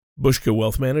Bushka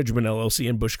Wealth Management, LLC,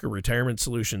 and Bushka Retirement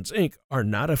Solutions, Inc. are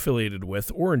not affiliated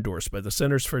with or endorsed by the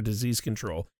Centers for Disease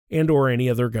Control and or any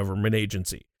other government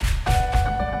agency.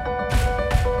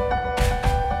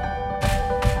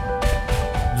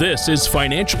 This is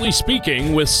Financially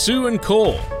Speaking with Sue and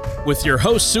Cole, with your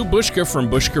host Sue Bushka from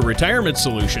Bushka Retirement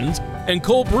Solutions and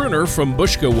Cole Bruner from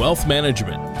Bushka Wealth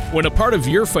Management. When a part of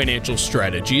your financial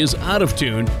strategy is out of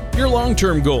tune, your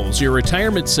long-term goals, your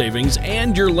retirement savings,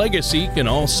 and your legacy can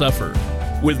all suffer.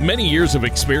 With many years of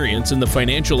experience in the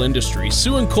financial industry,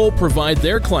 Sue and Cole provide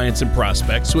their clients and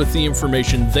prospects with the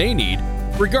information they need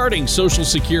regarding Social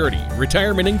Security,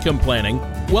 retirement income planning,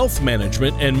 wealth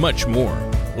management, and much more.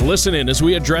 Listen in as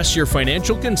we address your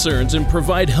financial concerns and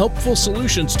provide helpful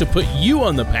solutions to put you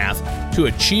on the path to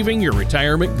achieving your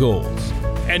retirement goals.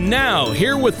 And now,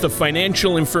 here with the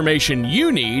financial information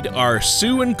you need are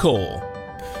Sue and Cole.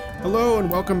 Hello and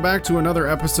welcome back to another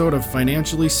episode of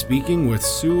Financially Speaking with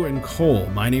Sue and Cole.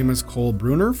 My name is Cole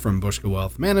Bruner from Bushka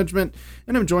Wealth Management,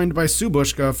 and I'm joined by Sue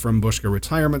Bushka from Bushka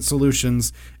Retirement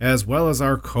Solutions, as well as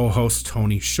our co-host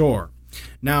Tony Shore.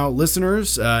 Now,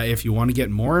 listeners, if you want to get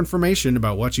more information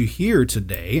about what you hear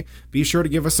today, be sure to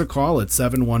give us a call at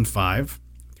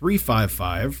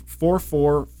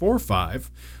 715-355-4445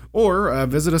 or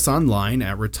visit us online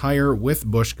at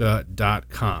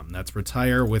retirewithbushka.com. That's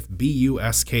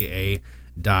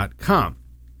retirewithbuska.com.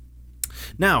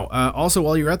 Now, also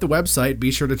while you're at the website,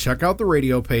 be sure to check out the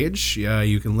radio page.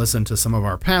 You can listen to some of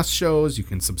our past shows. You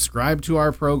can subscribe to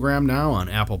our program now on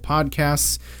Apple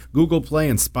Podcasts, Google Play,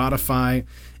 and Spotify.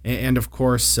 And of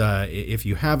course, if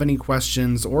you have any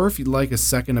questions or if you'd like a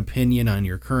second opinion on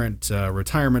your current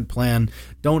retirement plan,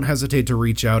 don't hesitate to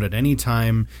reach out at any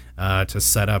time to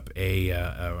set up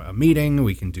a meeting.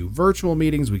 We can do virtual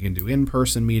meetings. We can do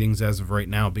in-person meetings as of right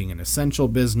now, being an essential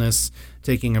business,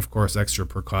 taking, of course, extra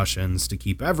precautions to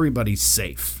keep everybody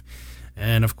safe.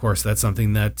 And of course, that's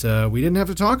something that we didn't have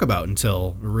to talk about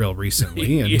until real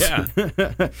recently. And Yeah. I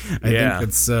think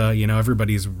it's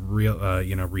everybody's real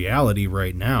reality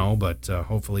right now. But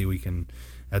hopefully, we can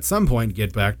at some point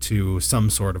get back to some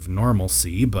sort of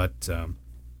normalcy. But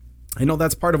I know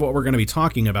that's part of what we're going to be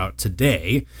talking about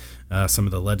today. Some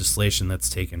of the legislation that's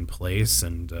taken place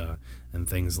and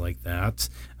things like that.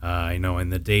 I know in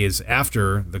the days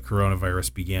after the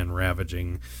coronavirus began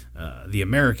ravaging the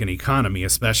American economy,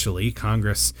 especially,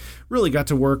 Congress really got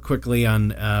to work quickly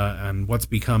on what's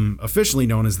become officially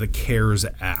known as the CARES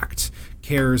Act.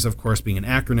 CARES, of course, being an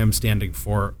acronym standing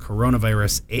for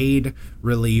Coronavirus Aid,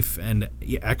 Relief, and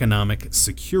Economic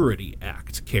Security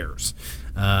Act, CARES.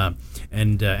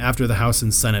 And after the House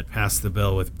and Senate passed the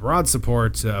bill with broad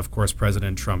support, of course,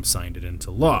 President Trump signed it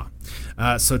into law.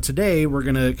 So today we're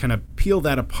going to kind of peel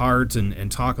that apart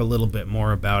and talk a little bit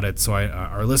more about it so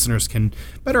our listeners can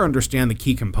better understand the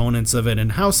key components of it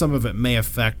and how some of it may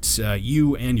affect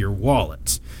you and your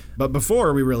wallet. But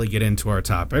before we really get into our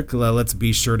topic, let's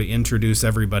be sure to introduce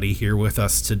everybody here with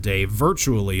us today,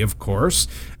 virtually, of course.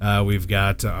 We've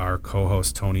got our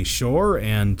co-host Tony Shore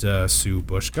and Sue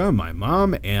Bushka, my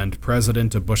mom, and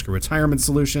president of Bushka Retirement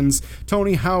Solutions.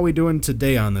 Tony, how are we doing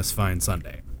today on this fine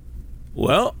Sunday?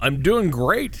 Well, I'm doing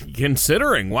great,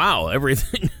 considering, wow,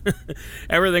 everything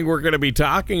we're going to be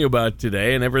talking about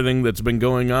today and everything that's been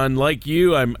going on. Like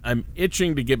you, I'm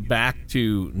itching to get back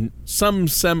to some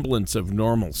semblance of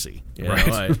normalcy.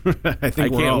 Right. I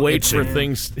think I can't wait for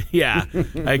things. Yeah,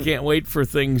 I can't wait for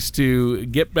things to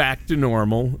get back to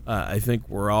normal. I think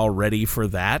we're all ready for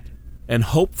that, and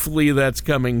hopefully that's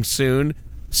coming soon.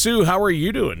 Sue, how are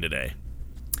you doing today?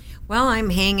 Well, I'm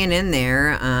hanging in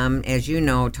there. As you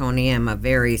know, Tony, I'm a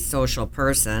very social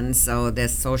person, so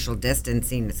this social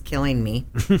distancing is killing me.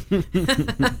 I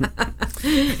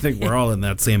think we're all in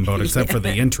that same boat, except for the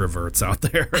introverts out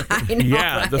there. I know,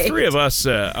 Yeah, right? the three of us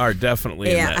are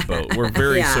definitely in that boat. We're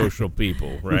very social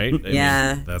people, right?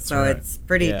 That's right. It's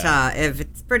pretty tough.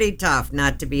 It's pretty tough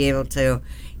not to be able to,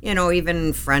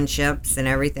 even friendships and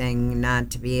everything,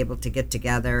 not to be able to get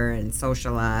together and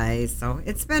socialize. So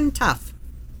it's been tough.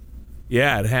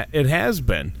 Yeah, it has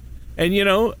been. And,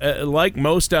 like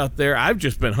most out there, I've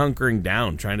just been hunkering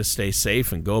down, trying to stay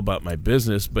safe and go about my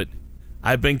business. But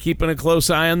I've been keeping a close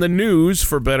eye on the news,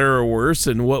 for better or worse,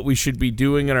 and what we should be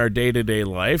doing in our day-to-day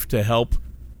life to help,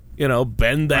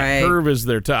 bend that curve as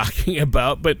they're talking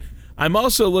about. But I'm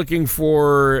also looking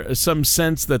for some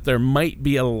sense that there might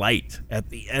be a light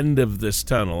at the end of this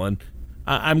tunnel. And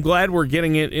I'm glad we're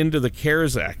getting it into the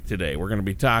CARES Act today. We're going to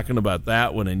be talking about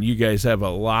that one, and you guys have a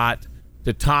lot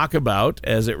to talk about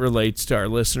as it relates to our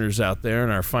listeners out there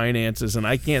and our finances. And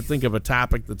I can't think of a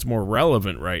topic that's more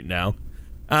relevant right now.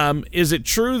 Is it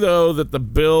true, though, that the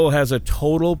bill has a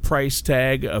total price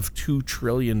tag of $2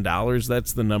 trillion?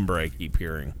 That's the number I keep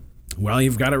hearing. Well,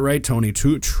 you've got it right, Tony.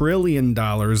 $2 trillion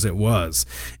it was.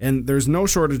 And there's no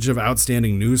shortage of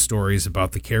outstanding news stories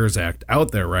about the CARES Act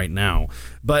out there right now.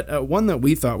 But one that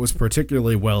we thought was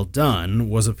particularly well done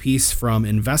was a piece from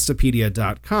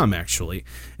Investopedia.com, actually.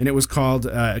 And it was called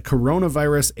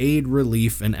Coronavirus Aid,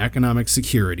 Relief, and Economic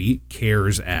Security,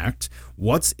 CARES Act.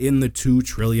 What's in the $2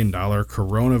 trillion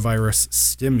coronavirus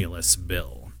stimulus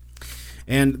bill?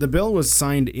 And the bill was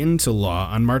signed into law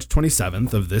on March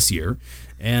 27th of this year.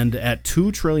 And at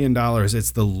 $2 trillion,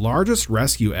 it's the largest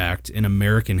rescue act in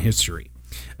American history.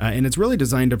 And it's really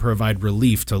designed to provide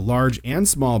relief to large and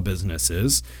small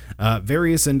businesses,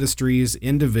 various industries,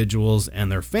 individuals,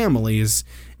 and their families,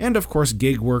 and of course,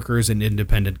 gig workers and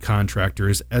independent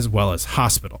contractors, as well as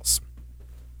hospitals.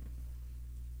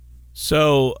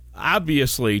 So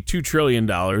obviously, $2 trillion.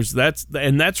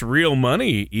 That's real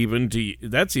money.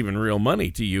 That's even real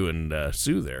money to you and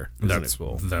Sue there. That's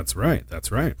cool. That's right.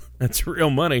 That's real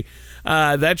money.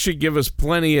 That should give us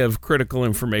plenty of critical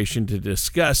information to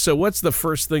discuss. So, what's the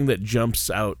first thing that jumps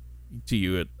out to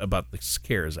you about the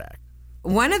CARES Act?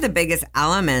 One of the biggest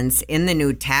elements in the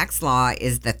new tax law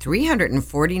is the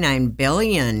 $349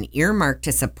 billion earmarked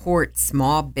to support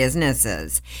small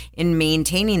businesses in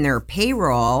maintaining their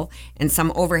payroll and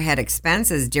some overhead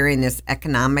expenses during this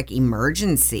economic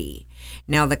emergency.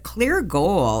 Now, the clear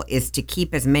goal is to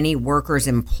keep as many workers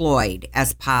employed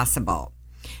as possible.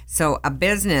 So a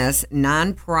business,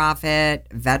 nonprofit,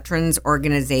 veterans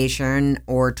organization,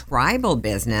 or tribal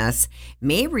business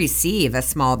may receive a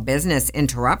small business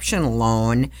interruption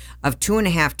loan of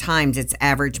 2.5 times its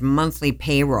average monthly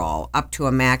payroll, up to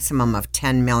a maximum of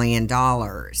 $10 million.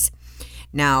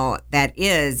 Now, that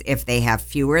is if they have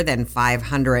fewer than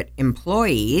 500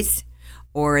 employees,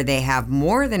 or they have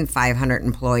more than 500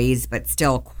 employees but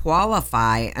still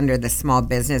qualify under the Small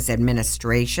Business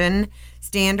Administration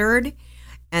standard.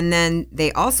 And then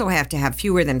they also have to have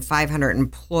fewer than 500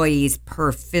 employees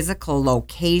per physical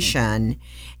location.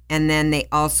 And then they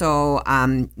also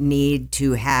need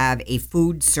to have a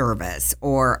food service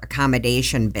or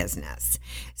accommodation business.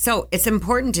 So it's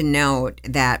important to note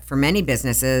that for many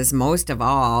businesses, most of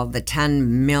all, the $10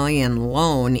 million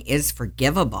loan is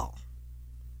forgivable.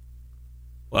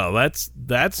 Well,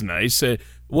 that's nice.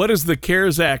 What does the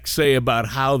CARES Act say about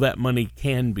how that money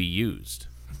can be used?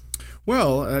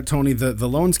 Well, Tony, the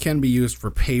loans can be used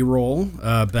for payroll,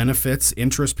 benefits,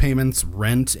 interest payments,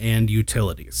 rent, and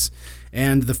utilities.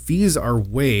 And the fees are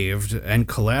waived, and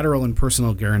collateral and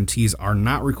personal guarantees are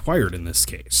not required in this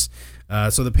case.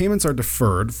 So the payments are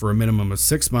deferred for a minimum of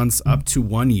 6 months up to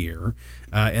 1 year,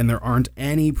 and there aren't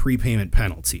any prepayment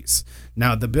penalties.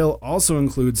 Now, the bill also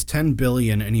includes $10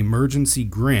 billion in emergency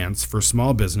grants for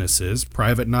small businesses,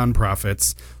 private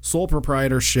nonprofits, sole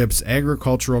proprietorships,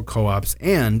 agricultural co-ops,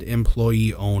 and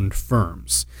employee-owned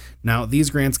firms. Now, these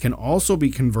grants can also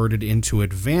be converted into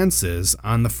advances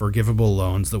on the forgivable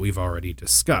loans that we've already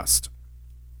discussed.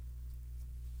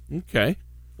 Okay.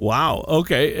 Wow.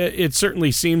 Okay. It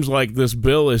certainly seems like this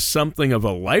bill is something of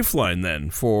a lifeline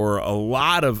then for a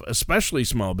lot of, especially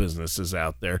small businesses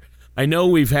out there. I know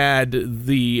we've had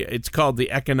it's called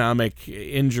the Economic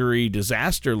Injury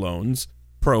Disaster Loans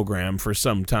program for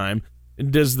some time.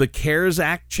 Does the CARES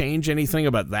Act change anything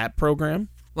about that program?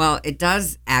 Well, it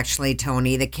does actually,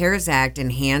 Tony. The CARES Act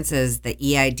enhances the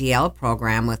EIDL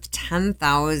program with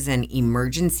 10,000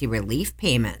 emergency relief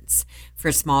payments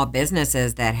for small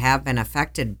businesses that have been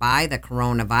affected by the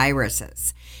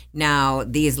coronaviruses. Now,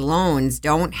 these loans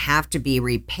don't have to be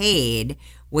repaid,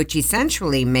 which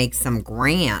essentially makes them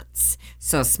grants.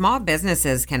 So small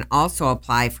businesses can also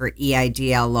apply for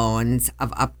EIDL loans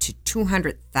of up to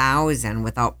 $200,000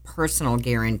 without personal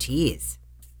guarantees.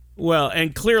 Well,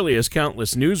 and clearly, as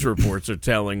countless news reports are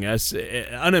telling us,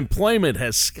 unemployment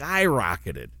has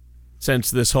skyrocketed since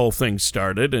this whole thing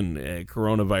started and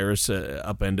coronavirus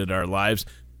upended our lives.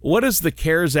 What does the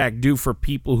CARES Act do for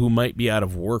people who might be out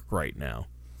of work right now?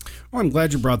 Well, I'm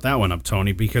glad you brought that one up,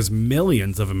 Tony, because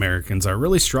millions of Americans are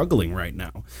really struggling right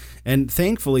now. And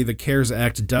thankfully, the CARES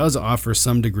Act does offer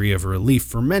some degree of relief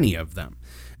for many of them.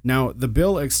 Now, the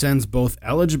bill extends both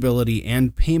eligibility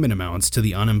and payment amounts to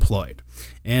the unemployed.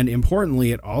 And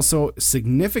importantly, it also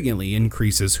significantly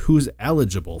increases who's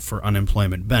eligible for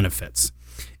unemployment benefits.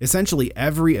 Essentially,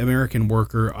 every American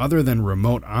worker other than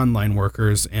remote online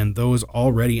workers and those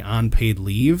already on paid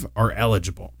leave are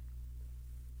eligible.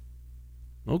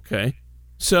 Okay.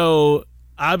 So,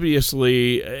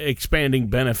 obviously, expanding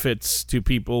benefits to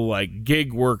people like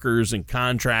gig workers and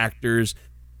contractors,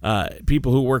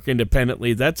 people who work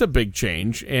independently. That's a big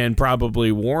change and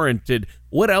probably warranted.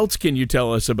 What else can you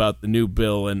tell us about the new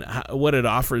bill and what it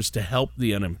offers to help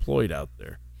the unemployed out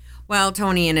there? Well,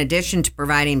 Tony, in addition to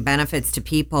providing benefits to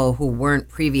people who weren't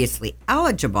previously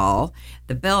eligible,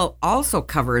 the bill also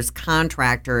covers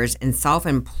contractors and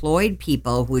self-employed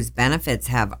people whose benefits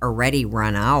have already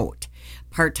run out,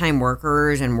 part-time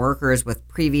workers and workers with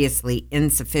previously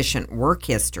insufficient work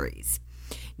histories.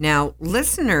 Now,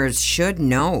 listeners should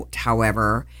note,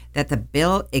 however, that the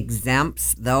bill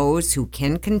exempts those who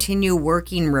can continue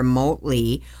working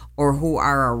remotely or who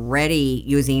are already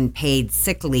using paid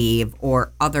sick leave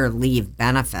or other leave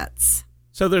benefits.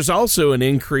 So there's also an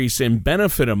increase in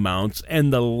benefit amounts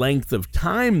and the length of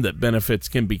time that benefits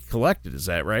can be collected. Is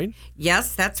that right?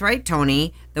 Yes, that's right,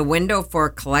 Tony. The window for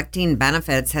collecting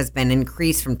benefits has been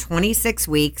increased from 26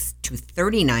 weeks to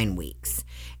 39 weeks.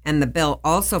 And the bill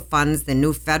also funds the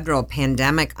new federal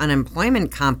pandemic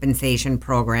unemployment compensation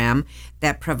program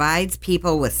that provides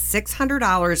people with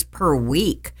 $600 per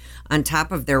week on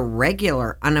top of their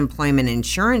regular unemployment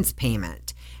insurance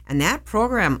payment. And that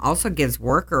program also gives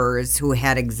workers who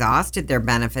had exhausted their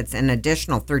benefits an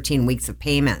additional 13 weeks of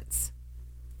payments.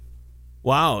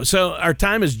 Wow. So our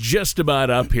time is just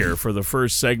about up here for the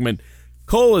first segment.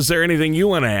 Cole, is there anything you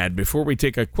want to add before we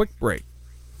take a quick break?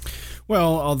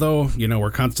 Well, although, we're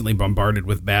constantly bombarded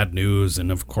with bad news,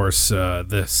 and of course,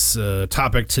 this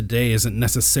topic today isn't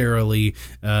necessarily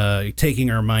taking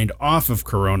our mind off of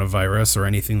coronavirus or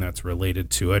anything that's related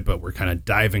to it, but we're kind of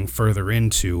diving further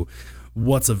into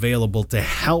what's available to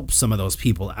help some of those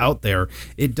people out there.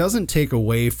 It doesn't take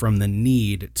away from the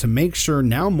need to make sure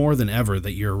now more than ever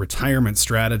that your retirement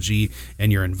strategy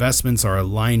and your investments are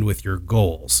aligned with your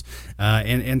goals.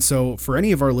 And so for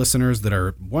any of our listeners that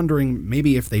are wondering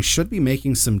maybe if they should be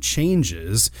making some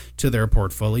changes to their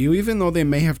portfolio, even though they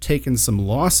may have taken some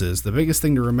losses, the biggest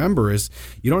thing to remember is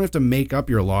you don't have to make up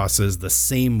your losses the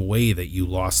same way that you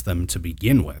lost them to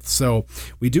begin with. So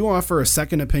we do offer a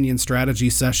second opinion strategy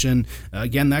session.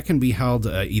 Again, that can be held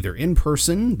either in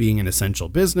person, being an essential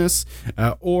business,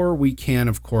 or we can,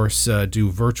 of course,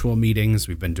 do virtual meetings.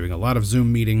 We've been doing a lot of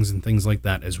Zoom meetings and things like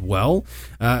that as well.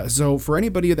 So for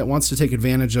anybody that wants to take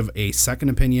advantage of a second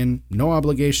opinion, no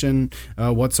obligation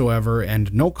whatsoever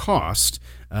and no cost,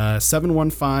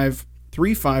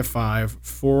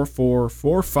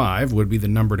 715-355-4445 would be the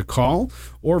number to call,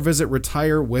 or visit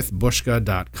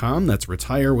retirewithbushka.com. That's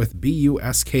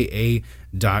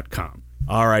retirewithbuska.com.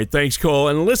 All right, thanks, Cole.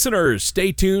 And listeners,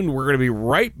 stay tuned. We're going to be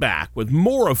right back with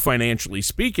more of Financially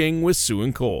Speaking with Sue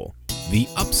and Cole. The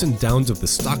ups and downs of the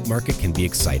stock market can be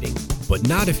exciting, but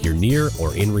not if you're near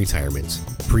or in retirement.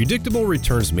 Predictable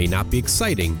returns may not be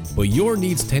exciting, but your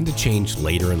needs tend to change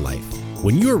later in life.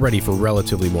 When you are ready for a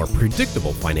relatively more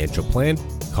predictable financial plan,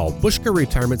 call Bushka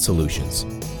Retirement Solutions.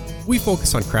 We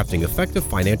focus on crafting effective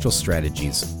financial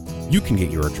strategies. You can get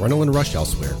your adrenaline rush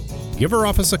elsewhere. Give our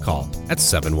office a call at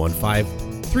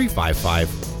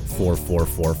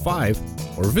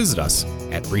 715-355-4445 or visit us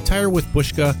at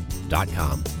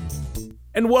retirewithbushka.com.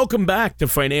 And welcome back to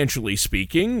Financially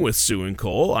Speaking with Sue and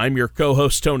Cole. I'm your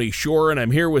co-host, Tony Shore, and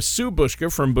I'm here with Sue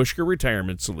Bushka from Bushka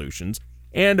Retirement Solutions.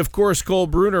 And, of course, Cole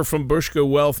Bruner from Bushka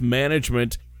Wealth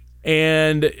Management.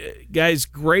 And, guys,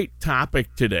 great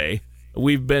topic today.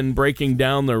 We've been breaking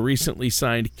down the recently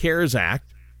signed CARES Act,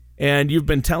 and you've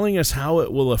been telling us how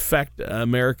it will affect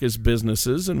America's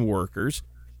businesses and workers.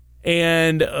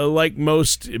 And like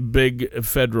most big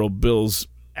federal bills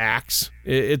acts,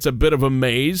 it's a bit of a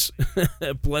maze.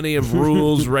 Plenty of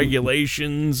rules,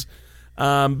 regulations.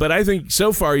 But I think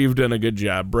so far you've done a good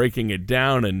job breaking it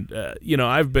down. And,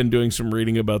 I've been doing some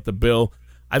reading about the bill.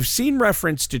 I've seen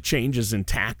reference to changes in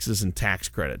taxes and tax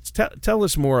credits. Tell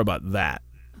us more about that.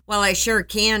 Well, I sure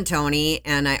can, Tony.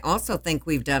 And I also think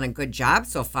we've done a good job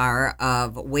so far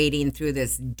of wading through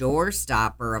this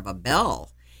doorstopper of a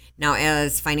bill. Now,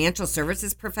 as financial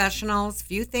services professionals,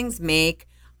 few things make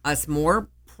us more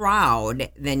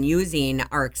proud than using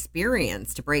our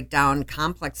experience to break down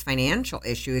complex financial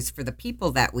issues for the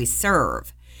people that we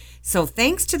serve. So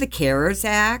thanks to the CARES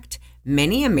Act,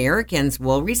 many Americans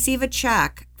will receive a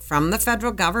check from the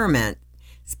federal government.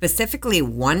 Specifically,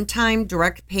 one-time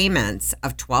direct payments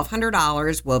of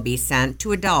 $1,200 will be sent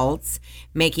to adults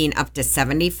making up to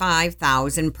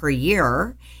 $75,000 per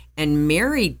year, and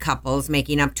married couples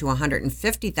making up to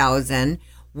 $150,000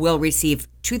 will receive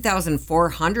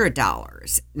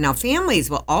 $2,400. Now, families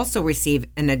will also receive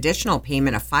an additional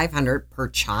payment of $500 per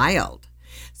child.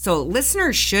 So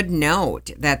listeners should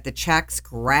note that the checks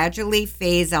gradually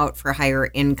phase out for higher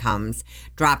incomes,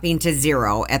 dropping to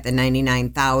zero at the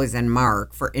 $99,000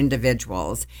 mark for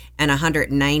individuals and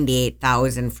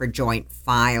 $198,000 for joint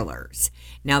filers.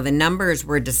 Now, the numbers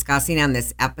we're discussing on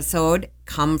this episode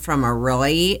come from a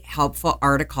really helpful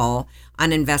article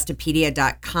on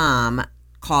Investopedia.com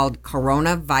called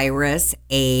Coronavirus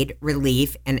Aid,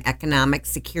 Relief, and Economic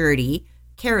Security,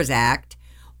 CARES Act,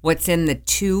 what's in the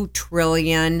 $2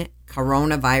 trillion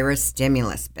coronavirus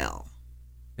stimulus bill.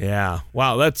 Yeah.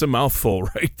 Wow, that's a mouthful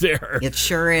right there. It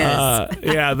sure is.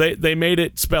 Yeah, they made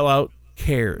it spell out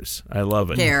CARES. I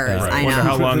love it. CARES, I know. I wonder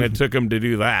how long it took them to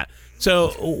do that. So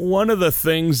one of the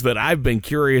things that I've been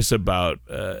curious about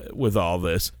with all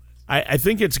this, I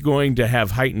think it's going to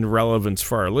have heightened relevance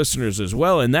for our listeners as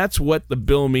well, and that's what the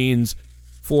bill means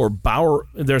for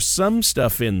There's some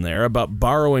stuff in there about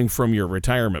borrowing from your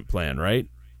retirement plan, right?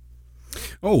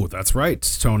 Oh, that's right,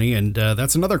 Tony, and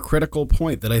that's another critical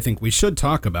point that I think we should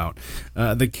talk about.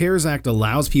 The CARES Act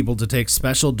allows people to take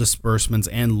special disbursements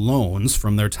and loans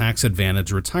from their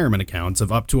tax-advantaged retirement accounts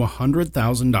of up to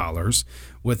 $100,000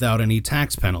 without any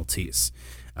tax penalties.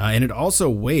 And it also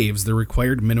waives the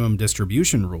required minimum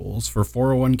distribution rules for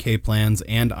 401k plans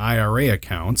and IRA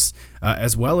accounts,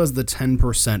 as well as the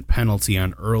 10% penalty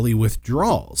on early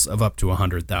withdrawals of up to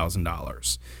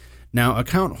 $100,000. Now,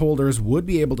 account holders would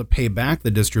be able to pay back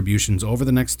the distributions over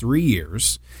the next 3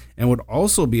 years and would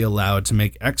also be allowed to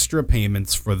make extra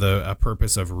payments for the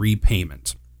purpose of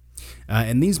repayment.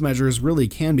 And these measures really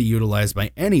can be utilized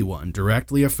by anyone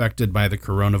directly affected by the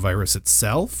coronavirus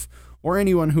itself or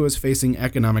anyone who is facing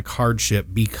economic hardship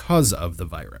because of the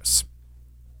virus.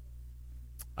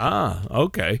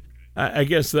 Okay. I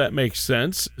guess that makes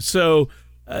sense. So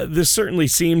this certainly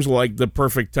seems like the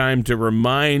perfect time to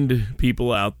remind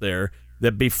people out there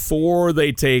that before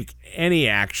they take any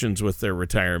actions with their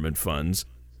retirement funds,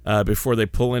 before they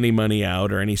pull any money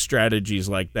out or any strategies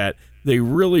like that, they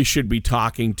really should be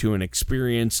talking to an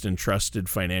experienced and trusted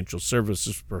financial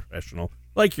services professional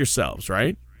like yourselves,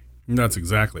 right? That's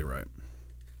exactly right.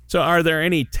 So are there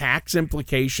any tax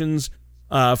implications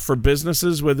for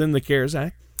businesses within the CARES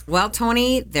Act? Well,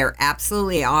 Tony, there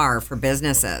absolutely are for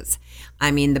businesses. I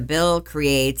mean, the bill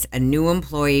creates a new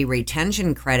employee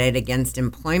retention credit against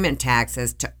employment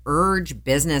taxes to urge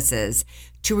businesses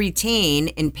to retain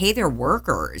and pay their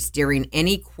workers during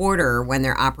any quarter when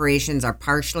their operations are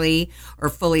partially or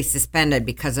fully suspended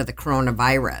because of the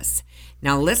coronavirus.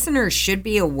 Now, listeners should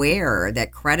be aware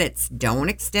that credits don't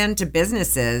extend to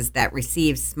businesses that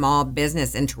receive small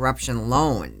business interruption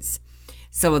loans.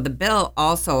 So the bill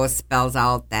also spells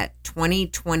out that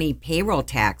 2020 payroll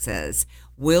taxes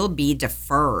will be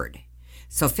deferred.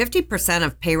 So 50%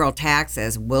 of payroll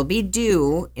taxes will be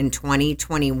due in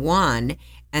 2021,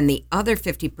 and the other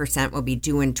 50% will be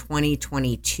due in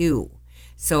 2022.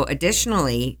 So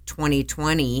additionally,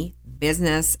 2020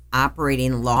 business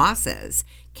operating losses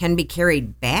can be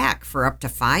carried back for up to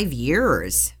 5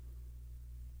 years.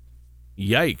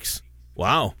 Yikes.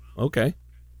 Wow. Okay.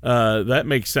 That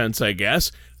makes sense, I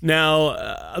guess.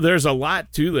 Now, there's a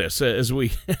lot to this as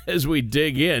we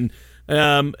dig in.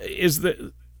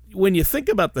 When you think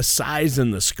about the size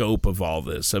and the scope of all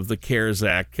this, of the CARES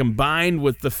Act, combined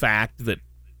with the fact that,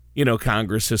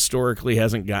 Congress historically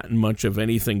hasn't gotten much of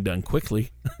anything done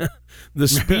quickly, the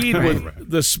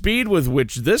speed with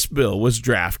which this bill was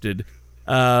drafted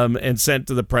and sent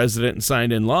to the president and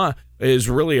signed in law is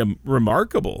really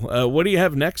remarkable. What do you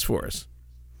have next for us?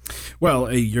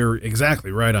 Well, you're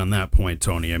exactly right on that point,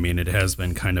 Tony. I mean, it has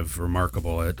been kind of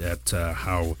remarkable at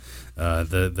how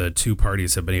the two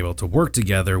parties have been able to work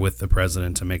together with the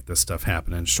president to make this stuff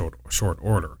happen in short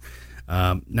order.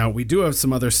 Now, we do have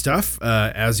some other stuff.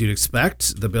 As you'd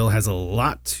expect, the bill has a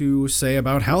lot to say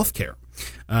about health care.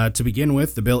 To begin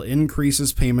with, the bill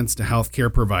increases payments to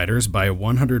healthcare providers by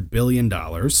 $100 billion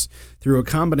through a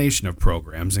combination of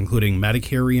programs, including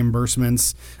Medicare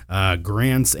reimbursements,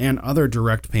 grants, and other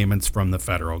direct payments from the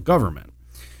federal government.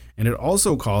 And it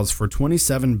also calls for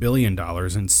 $27 billion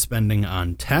in spending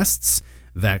on tests,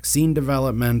 vaccine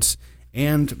development,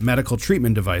 and medical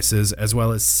treatment devices, as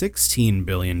well as $16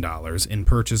 billion in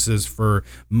purchases for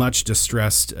much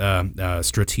distressed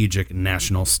strategic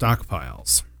national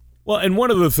stockpiles. Well, and one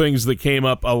of the things that came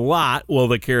up a lot while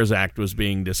the CARES Act was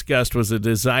being discussed was a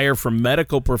desire from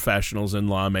medical professionals and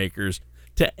lawmakers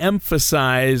to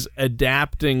emphasize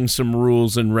adapting some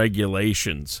rules and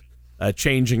regulations,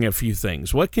 changing a few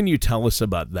things. What can you tell us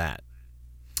about that?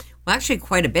 Well, actually,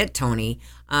 quite a bit, Tony.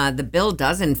 The bill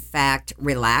does, in fact,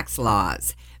 relax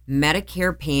laws.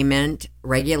 Medicare payment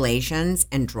regulations,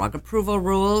 and drug approval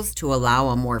rules to allow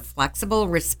a more flexible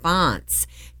response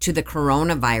to the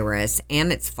coronavirus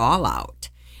and its fallout.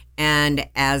 And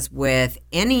as with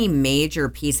any major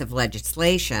piece of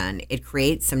legislation, it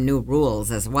creates some new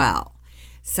rules as well.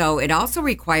 So it also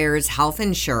requires health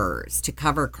insurers to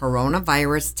cover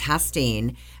coronavirus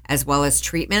testing as well as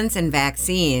treatments and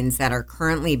vaccines that are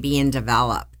currently being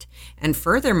developed. And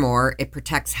furthermore, it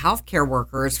protects healthcare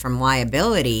workers from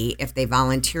liability if they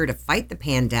volunteer to fight the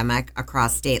pandemic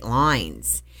across state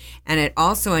lines. And it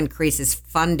also increases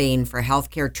funding for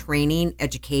healthcare training,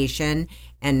 education,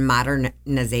 and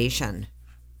modernization.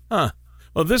 Huh.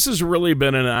 Well, this has really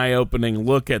been an eye-opening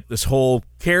look at this whole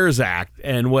CARES Act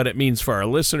and what it means for our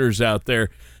listeners out there.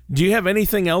 Do you have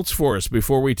anything else for us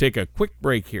before we take a quick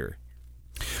break here?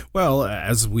 Well,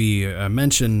 as we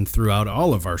mentioned throughout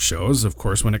all of our shows, of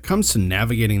course, when it comes to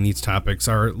navigating these topics,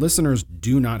 our listeners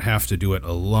do not have to do it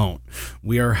alone.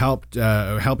 We are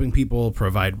helping people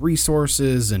provide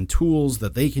resources and tools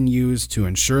that they can use to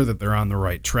ensure that they're on the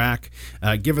right track.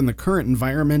 Given the current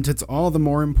environment, it's all the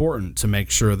more important to make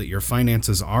sure that your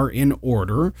finances are in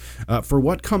order for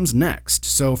what comes next.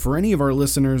 So for any of our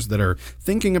listeners that are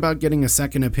thinking about getting a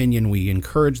second opinion, we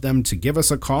encourage them to give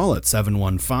us a call at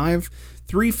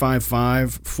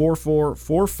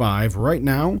 715-355-4445 right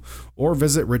now, or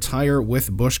visit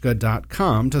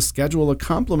retirewithbushka.com to schedule a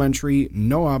complimentary,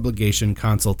 no-obligation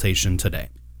consultation today.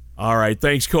 All right,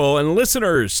 thanks, Cole. And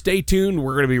listeners, stay tuned.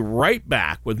 We're going to be right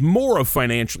back with more of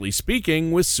Financially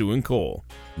Speaking with Sue and Cole.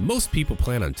 Most people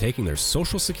plan on taking their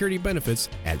Social Security benefits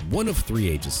at one of three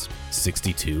ages,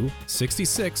 62,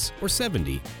 66, or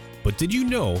 70. But did you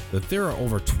know that there are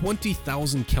over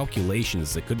 20,000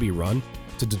 calculations that could be run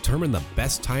to determine the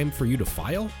best time for you to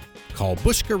file? Call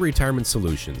Bushka Retirement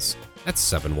Solutions at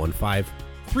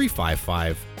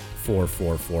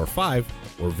 715-355-4445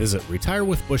 or visit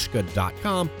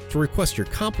retirewithbushka.com to request your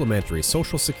complimentary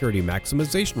Social Security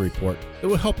maximization report that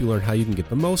will help you learn how you can get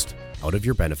the most out of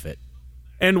your benefit.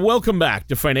 And welcome back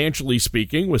to Financially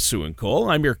Speaking with Sue and Cole.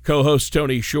 I'm your co-host,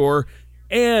 Tony Shore,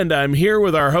 and I'm here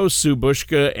with our hosts, Sue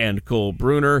Bushka and Cole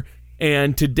Bruner.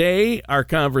 And today, our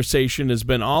conversation has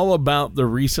been all about the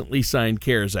recently signed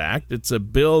CARES Act. It's a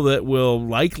bill that will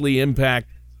likely impact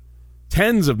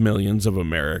tens of millions of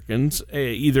Americans,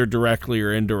 either directly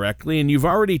or indirectly. And you've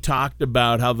already talked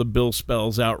about how the bill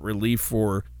spells out relief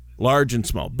for large and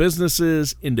small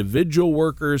businesses, individual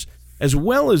workers, as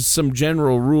well as some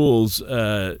general rules,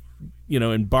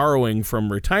 in borrowing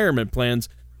from retirement plans.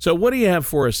 So what do you have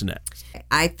for us next?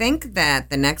 I think that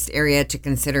the next area to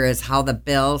consider is how the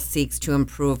bill seeks to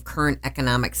improve current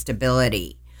economic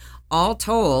stability. All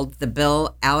told, the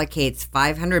bill allocates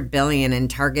 $500 billion in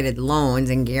targeted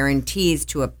loans and guarantees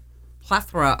to a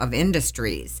plethora of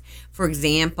industries. For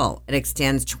example, it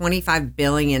extends $25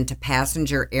 billion to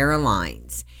passenger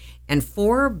airlines and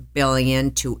 $4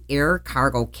 billion to air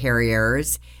cargo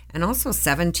carriers, and also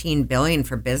 $17 billion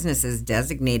for businesses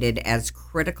designated as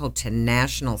critical to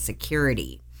national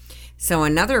security. So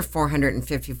another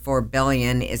 $454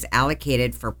 billion is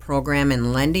allocated for program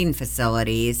and lending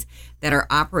facilities that are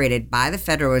operated by the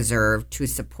Federal Reserve to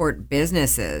support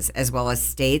businesses as well as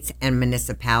states and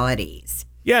municipalities.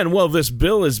 Yeah, and while this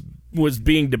bill was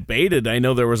being debated, I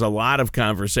know there was a lot of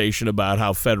conversation about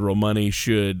how federal money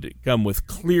should come with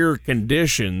clear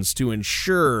conditions to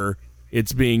ensure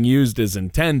it's being used as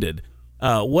intended.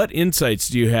 What insights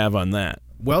do you have on that?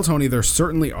 Well, Tony, there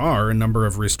certainly are a number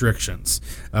of restrictions.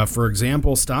 For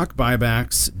example, stock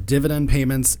buybacks, dividend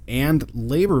payments, and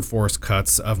labor force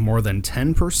cuts of more than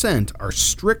 10% are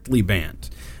strictly banned.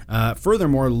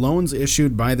 Furthermore, loans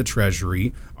issued by the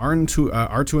Treasury are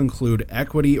to include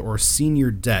equity or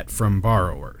senior debt from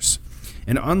borrowers.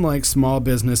 And unlike small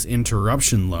business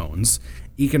interruption loans,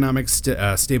 economic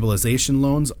stabilization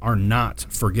loans are not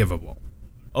forgivable.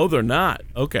 Oh, they're not?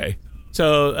 Okay.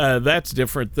 So that's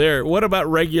different there. What about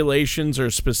regulations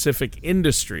or specific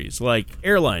industries, like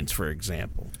airlines, for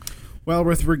example? Well,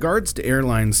 with regards to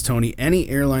airlines, Tony, any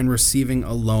airline receiving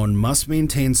a loan must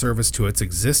maintain service to its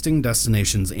existing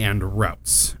destinations and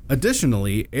routes.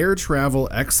 Additionally, air travel,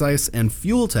 excise, and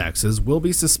fuel taxes will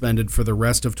be suspended for the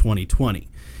rest of 2020.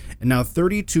 And now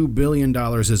 $32 billion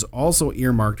is also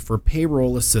earmarked for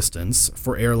payroll assistance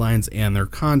for airlines and their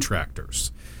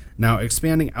contractors. Now,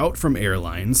 expanding out from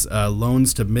airlines,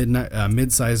 loans to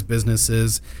mid-sized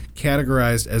businesses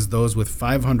categorized as those with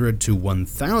 500 to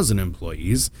 1,000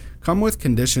 employees come with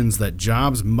conditions that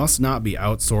jobs must not be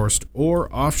outsourced or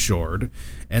offshored,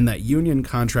 and that union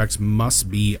contracts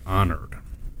must be honored.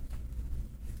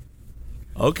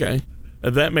 Okay.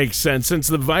 That makes sense. Since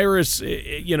the virus,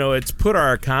 it's put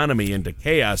our economy into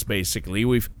chaos, basically.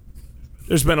 We've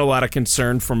There's been a lot of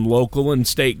concern from local and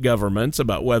state governments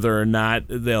about whether or not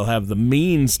they'll have the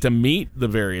means to meet the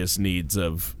various needs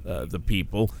of the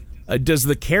people. Does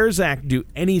the CARES Act do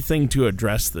anything to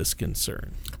address this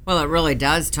concern? Well, it really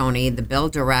does, Tony. The bill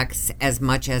directs as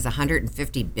much as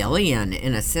 $150 billion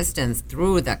in assistance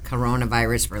through the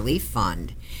Coronavirus Relief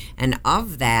Fund. And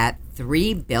of that,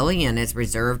 $3 billion is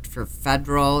reserved for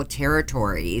federal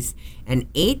territories,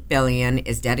 and $8 billion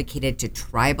is dedicated to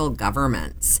tribal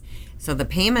governments. So the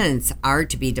payments are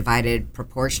to be divided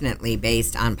proportionately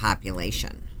based on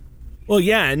population. Well,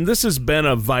 yeah, and this has been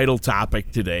a vital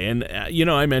topic today. And,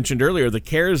 I mentioned earlier, the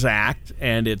CARES Act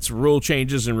and its rule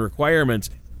changes and requirements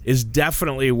is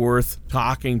definitely worth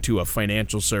talking to a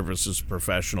financial services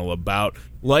professional about,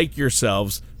 like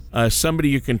yourselves, somebody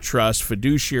you can trust,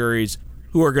 fiduciaries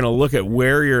who are going to look at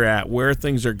where you're at, where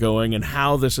things are going, and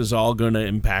how this is all going to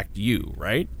impact you,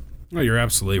 right? Well, you're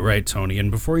absolutely right, Tony. And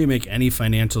before you make any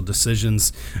financial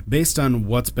decisions based on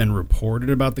what's been reported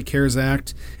about the CARES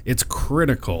Act, it's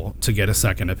critical to get a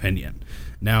second opinion.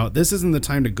 Now, this isn't the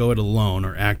time to go it alone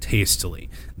or act hastily.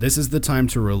 This is the time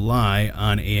to rely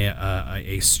on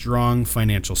a strong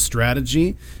financial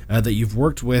strategy that you've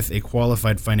worked with a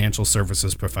qualified financial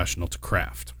services professional to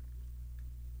craft.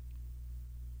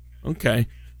 Okay.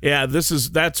 Yeah,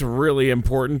 that's really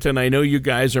important, and I know you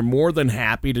guys are more than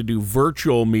happy to do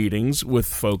virtual meetings with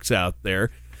folks out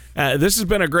there. This has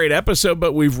been a great episode,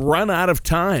 but we've run out of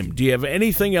time. Do you have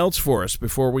anything else for us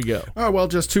before we go? Oh, well,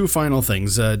 just two final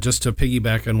things. Just to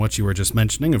piggyback on what you were just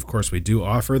mentioning, of course, we do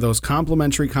offer those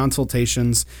complimentary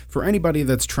consultations for anybody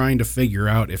that's trying to figure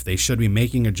out if they should be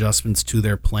making adjustments to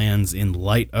their plans in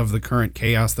light of the current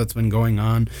chaos that's been going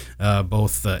on,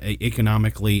 both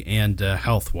economically and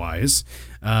health-wise.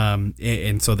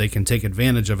 And so they can take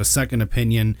advantage of a second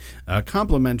opinion,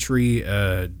 complimentary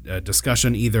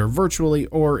discussion either virtually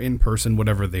or in person,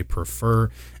 whatever they prefer.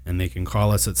 And they can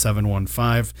call us at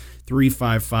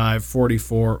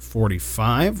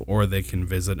 715-355-4445, or they can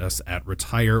visit us at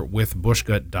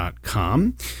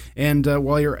retirewithbushka.com. And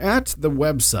while you're at the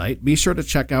website, be sure to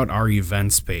check out our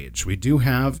events page. We do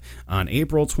have on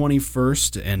April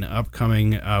 21st an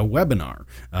upcoming webinar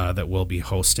that we'll be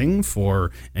hosting for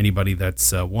anybody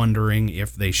that's wondering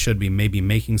if they should be maybe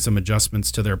making some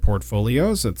adjustments to their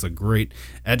portfolios. It's a great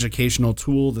educational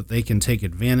tool that they can take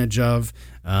advantage of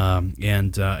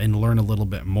and learn a little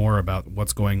bit more about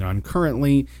what's going on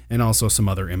currently, and also some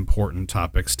other important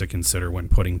topics to consider when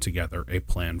putting together a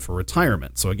plan for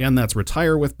retirement. So again, that's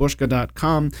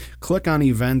retirewithbushka.com. Click on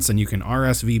events and you can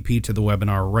RSVP to the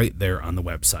webinar right there on the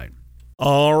website.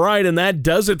 All right, and that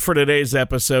does it for today's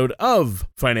episode of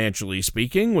Financially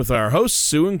Speaking with our hosts,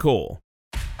 Sue and Cole.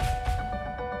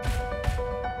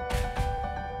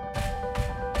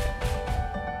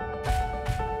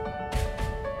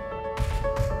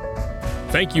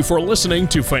 Thank you for listening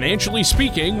to Financially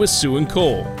Speaking with Sue and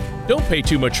Cole. Don't pay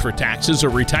too much for taxes or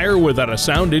retire without a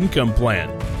sound income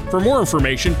plan. For more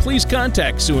information, please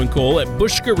contact Sue and Cole at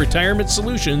Bushka Retirement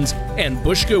Solutions and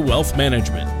Bushka Wealth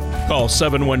Management. Call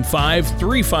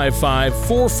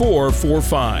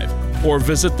 715-355-4445 or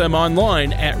visit them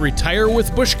online at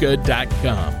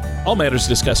retirewithbushka.com. All matters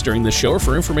discussed during this show are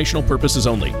for informational purposes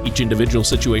only. Each individual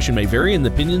situation may vary, and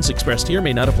the opinions expressed here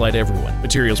may not apply to everyone.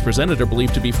 Materials presented are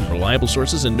believed to be from reliable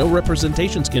sources, and no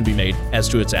representations can be made as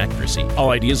to its accuracy.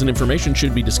 All ideas and information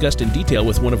should be discussed in detail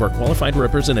with one of our qualified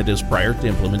representatives prior to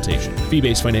implementation.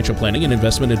 Fee-based financial planning and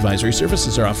investment advisory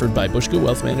services are offered by Bushka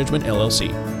Wealth Management,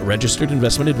 LLC, a registered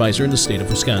investment advisor in the state of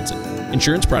Wisconsin.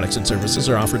 Insurance products and services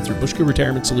are offered through Bushka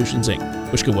Retirement Solutions, Inc.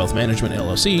 Bushka Wealth Management,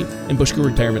 LLC, and Bushka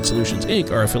Retirement Solutions,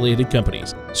 Inc. are affiliated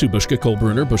companies. Sue Bushka, Cole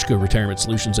Bruner, Bushka Retirement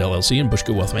Solutions, LLC, and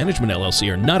Bushka Wealth Management,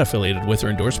 LLC are not affiliated with or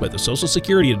endorsed by the Social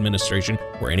Security Administration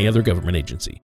or any other government agency.